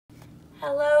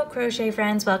Hello crochet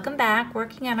friends, welcome back.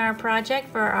 Working on our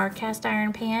project for our cast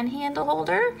iron pan handle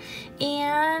holder,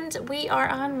 and we are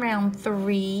on round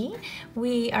 3.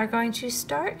 We are going to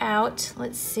start out,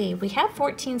 let's see, we have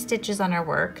 14 stitches on our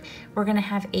work. We're going to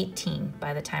have 18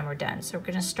 by the time we're done. So we're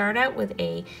going to start out with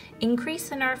a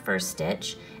increase in our first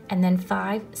stitch and then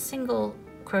 5 single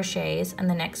crochets in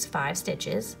the next 5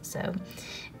 stitches.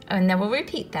 And then we'll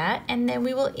repeat that, and then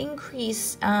we will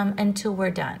increase until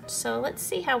we're done. So let's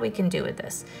see how we can do with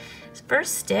this.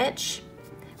 First stitch,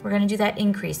 we're going to do that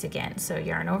increase again. So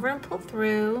yarn over and pull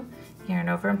through, yarn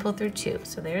over and pull through 2.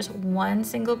 So there's 1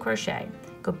 single crochet.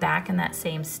 Go back in that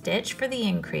same stitch for the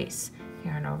increase.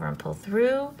 Yarn over and pull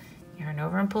through, yarn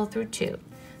over and pull through 2.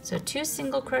 So 2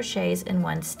 single crochets in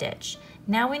 1 stitch.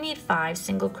 Now we need 5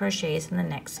 single crochets in the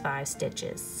next 5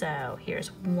 stitches. So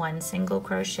here's 1 single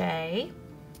crochet,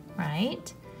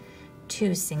 right?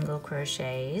 2 single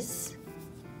crochets.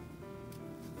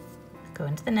 Go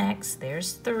into the next,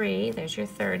 there's 3, there's your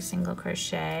 3rd single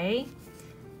crochet.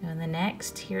 Go in the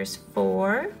next, here's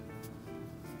 4.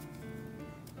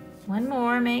 1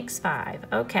 more makes 5.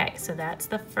 Okay, so that's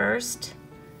the first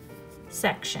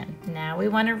section. Now we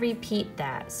want to repeat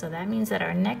that. So that means that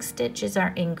our next stitch is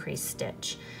our increase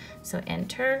stitch. So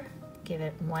enter, give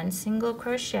it 1 single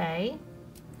crochet.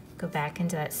 Go back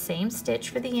into that same stitch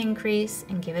for the increase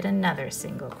and give it another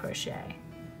single crochet.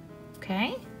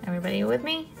 Okay, everybody with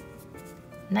me?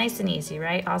 Nice and easy,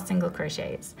 right? All single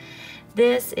crochets.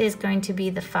 This is going to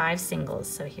be the 5 singles.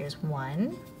 So here's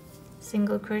 1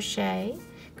 single crochet,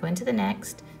 go into the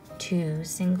next, 2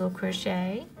 single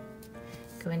crochet,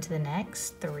 go into the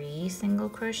next, 3 single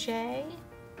crochet,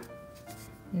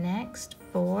 next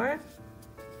 4,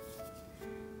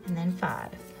 and then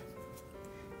 5.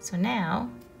 So now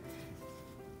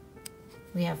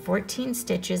we have 14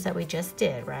 stitches that we just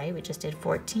did, right? We just did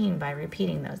 14 by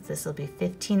repeating those. This will be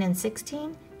 15 and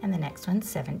 16, and the next one's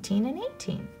 17 and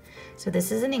 18. So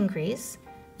this is an increase.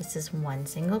 This is 1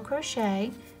 single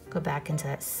crochet. Go back into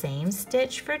that same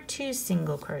stitch for 2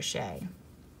 single crochet.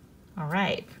 All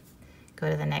right, go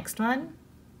to the next one.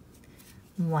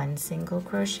 1 single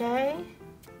crochet,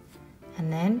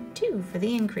 and then 2 for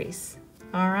the increase.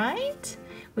 All right,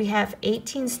 we have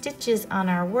 18 stitches on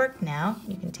our work now.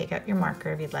 You can take out your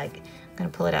marker if you'd like. I'm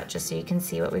going to pull it out just so you can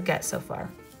see what we've got so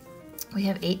far. We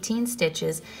have 18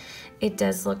 stitches. It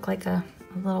does look like a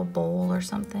little bowl or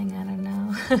something, I don't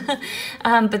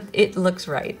know. But it looks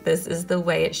right. This is the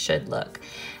way it should look.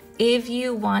 If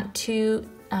you want to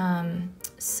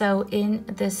sew in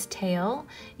this tail,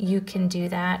 you can do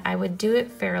that. I would do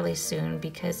it fairly soon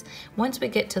because once we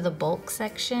get to the bulk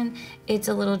section, it's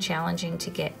a little challenging to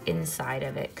get inside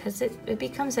of it because it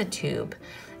becomes a tube.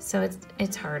 So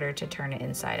it's harder to turn it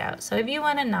inside out. So if you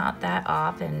want to knot that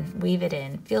off and weave it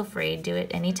in, feel free to do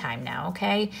it anytime now,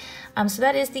 okay? So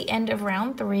that is the end of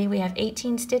round 3. We have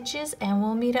 18 stitches, and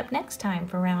we'll meet up next time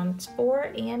for rounds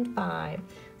 4 and 5.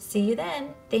 See you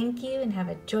then. Thank you and have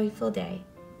a joyful day.